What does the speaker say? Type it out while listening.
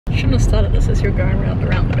shouldn't have started this as you're going around the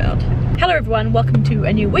roundabout. Hello everyone, welcome to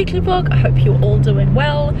a new weekly vlog. I hope you're all doing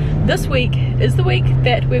well. This week is the week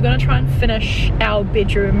that we're going to try and finish our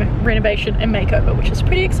bedroom renovation and makeover, which is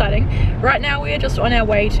pretty exciting. Right now we are just on our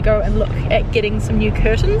way to go and look at getting some new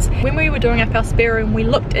curtains. When we were doing up our spare room, we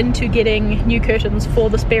looked into getting new curtains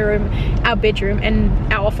for the spare room, our bedroom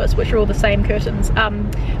and our office, which are all the same curtains.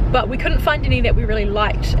 But we couldn't find any that we really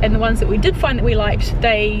liked, and the ones that we did find that we liked,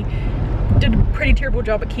 they did a pretty terrible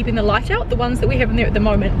job at keeping the light out. The ones that we have in there at the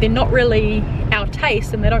moment, they're not really our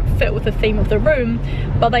taste and they don't fit with the theme of the room,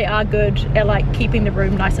 but they are good at like keeping the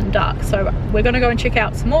room nice and dark. So we're gonna go and check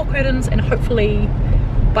out some more curtains and hopefully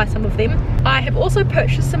buy some of them. I have also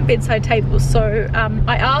purchased some bedside tables. So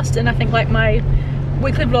I asked, and I think like my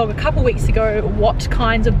weekly vlog a couple weeks ago, what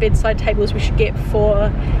kinds of bedside tables we should get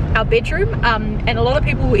for our bedroom, and a lot of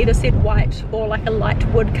people either said white or like a light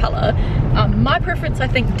wood color. My preference I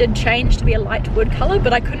think did change to be a light wood color,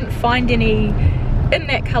 but I couldn't find any in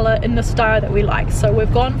that color in the style that we like, so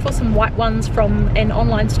we've gone for some white ones from an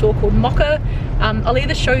online store called Mocha. I'll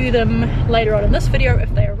either show you them later on in this video if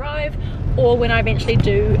they arrive, or when I eventually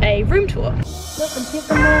do a room tour.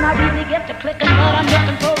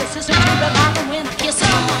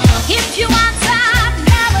 If you want some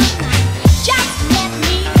love, just let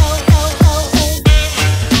me know.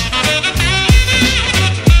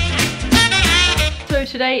 So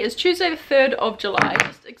today is Tuesday the 3rd of July.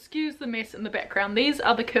 Just excuse the mess in the background. These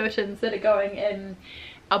are the curtains that are going in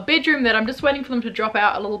our bedroom that I'm just waiting for them to drop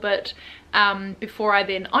out a little bit before I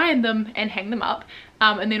then iron them and hang them up.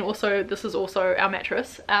 And then also, this is also our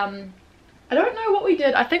mattress. I don't know what we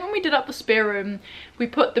did. I think when we did up the spare room, we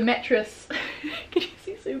put the mattress, can you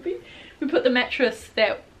see Sophie? We put the mattress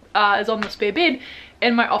that is on the spare bed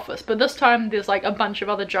in my office, but this time there's like a bunch of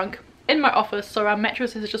other junk in my office, so our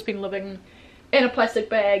mattress has just been living in a plastic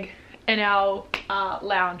bag in our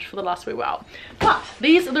lounge for the last wee while. But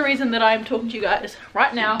these are the reason that I'm talking to you guys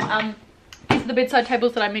right now. These are the bedside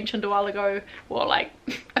tables that I mentioned a while ago, well like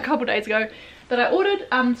a couple days ago, that I ordered.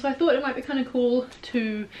 So I thought it might be kind of cool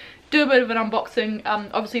to do a bit of an unboxing.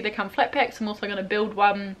 Obviously they come flat packs. I'm also going to build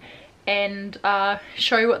one and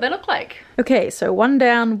show you what they look like. Okay, so one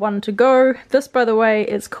down, one to go. This, by the way,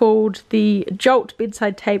 is called the Jolt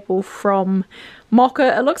bedside table from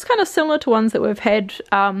Mocha. It looks kind of similar to ones that we've had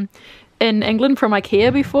in England from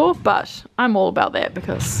IKEA before, but I'm all about that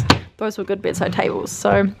because those were good bedside tables.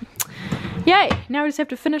 So yay, now we just have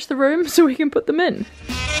to finish the room so we can put them in.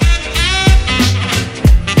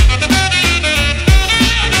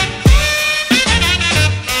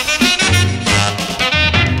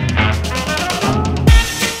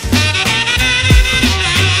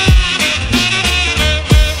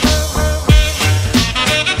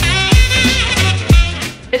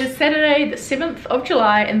 Saturday the 7th of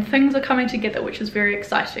July and things are coming together, which is very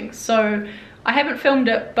exciting. So I haven't filmed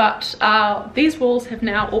it, but these walls have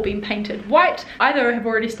now all been painted white. Either have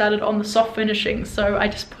already started on the soft finishing, so I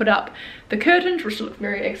just put up the curtains, which look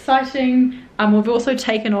very exciting. We've also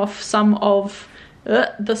taken off some of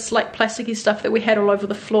this like plasticky stuff that we had all over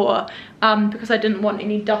the floor because I didn't want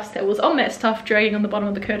any dust that was on that stuff dragging on the bottom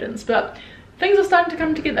of the curtains. But things are starting to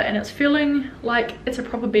come together and it's feeling like it's a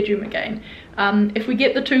proper bedroom again. If we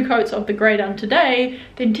get the 2 coats of the grey done today,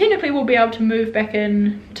 then technically we'll be able to move back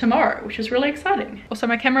in tomorrow, which is really exciting. Also,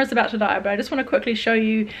 my camera is about to die, but I just want to quickly show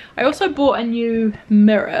you. I also bought a new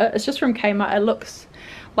mirror. It's just from Kmart. It looks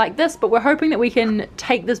like this, but we're hoping that we can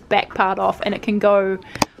take this back part off and it can go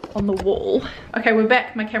on the wall. Okay, we're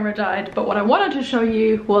back. My camera died, but what I wanted to show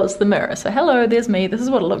you was the mirror. So hello, there's me. This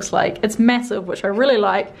is what it looks like. It's massive, which I really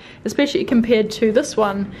like, especially compared to this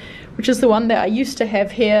one, which is the one that I used to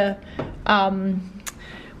have here,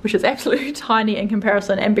 which is absolutely tiny in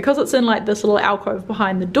comparison. And because it's in like this little alcove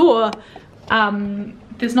behind the door,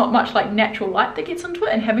 there's not much like natural light that gets into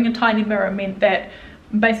it, and having a tiny mirror meant that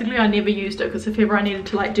basically I never used it, because if ever I needed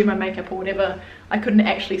to like do my makeup or whatever, I couldn't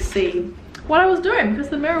actually see what I was doing because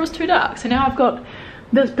the mirror was too dark. So now I've got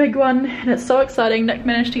this big one and it's so exciting. Nick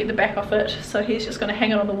managed to get the back off it, so he's just going to hang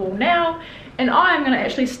it on the wall now, and I am going to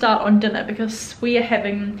actually start on dinner because we are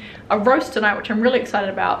having a roast tonight, which I'm really excited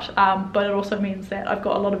about, but it also means that I've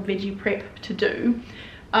got a lot of veggie prep to do.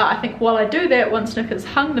 I think while I do that, once Nick has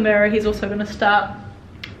hung the mirror, he's also going to start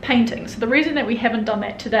painting. So the reason that we haven't done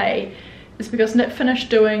that today is because Nick finished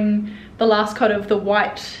doing the last coat of the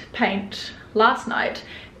white paint last night,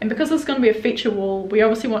 and because this is going to be a feature wall, we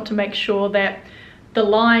obviously want to make sure that the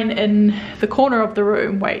line in the corner of the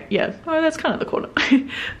room, that's kind of the corner,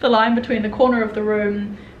 the line between the corner of the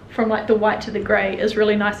room from like the white to the grey is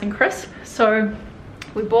really nice and crisp. So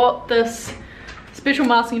we bought this special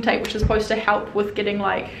masking tape which is supposed to help with getting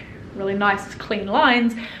like really nice clean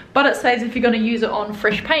lines, but it says if you're going to use it on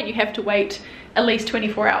fresh paint you have to wait at least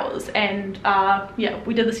 24 hours, and yeah,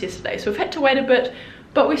 we did this yesterday, so we've had to wait a bit,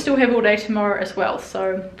 but we still have all day tomorrow as well,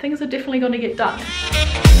 so things are definitely going to get done.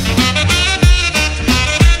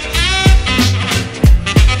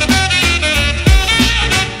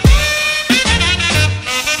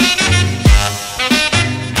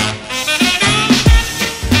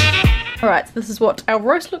 Alright, so this is what our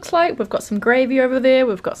roast looks like. We've got some gravy over there,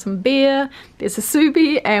 we've got some beer, there's a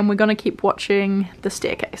subi, and we're gonna keep watching the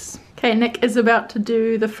staircase. Okay, Nick is about to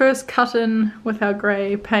do the first cut-in with our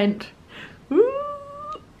grey paint. Ooh.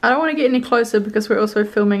 I don't want to get any closer because we're also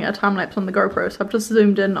filming a time-lapse on the GoPro, so I've just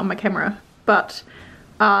zoomed in on my camera. But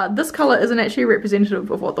this colour isn't actually representative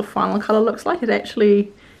of what the final colour looks like. It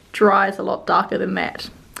actually dries a lot darker than that.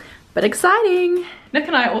 But exciting! Nick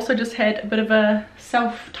and I also just had a bit of a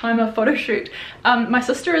self-timer photo shoot. My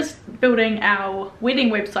sister is building our wedding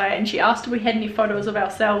website and she asked if we had any photos of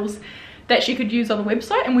ourselves that she could use on the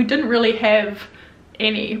website, and we didn't really have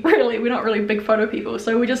any, really. We're not really big photo people,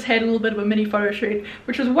 so we just had a little bit of a mini photo shoot,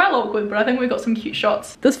 which was well awkward, but I think we got some cute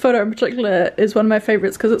shots. This photo in particular is one of my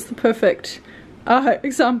favourites because it's the perfect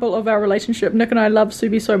example of our relationship. Nick and I love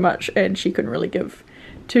Subi so much and she couldn't really give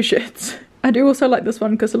two shits. I do also like this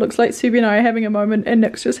one because it looks like Subi and I are having a moment and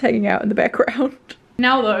Nick's just hanging out in the background.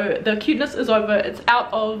 Now though, the cuteness is over. It's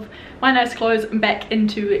out of my nice clothes and back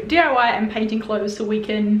into DIY and painting clothes, so we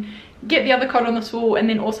can get the other coat on this wall and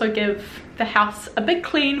then also give the house a big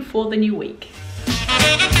clean for the new week.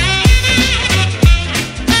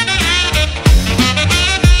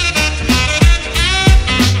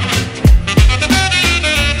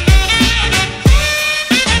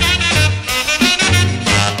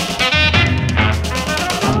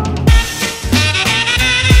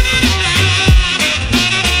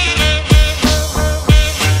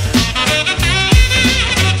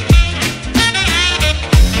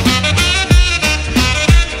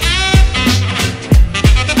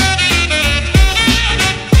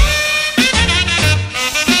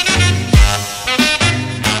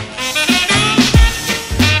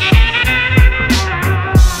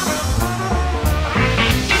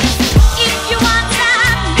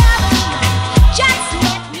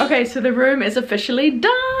 Okay, so the room is officially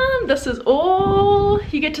done. This is all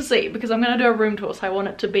you get to see because I'm going to do a room tour, so I want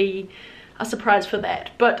it to be a surprise for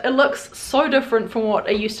that. But it looks so different from what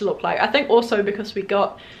it used to look like. I think also because we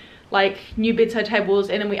got like new bedside tables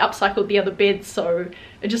and then we upcycled the other beds, so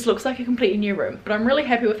it just looks like a completely new room. But I'm really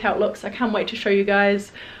happy with how it looks. I can't wait to show you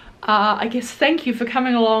guys. I guess thank you for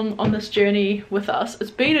coming along on this journey with us.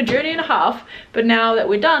 It's been a journey and a half, but now that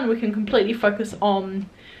we're done we can completely focus on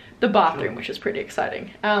the bathroom, which is pretty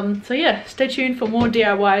exciting. So yeah, stay tuned for more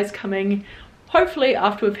DIYs coming hopefully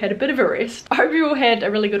after we've had a bit of a rest. I hope you all had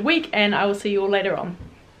a really good week and I will see you all later on.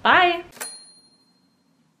 Bye!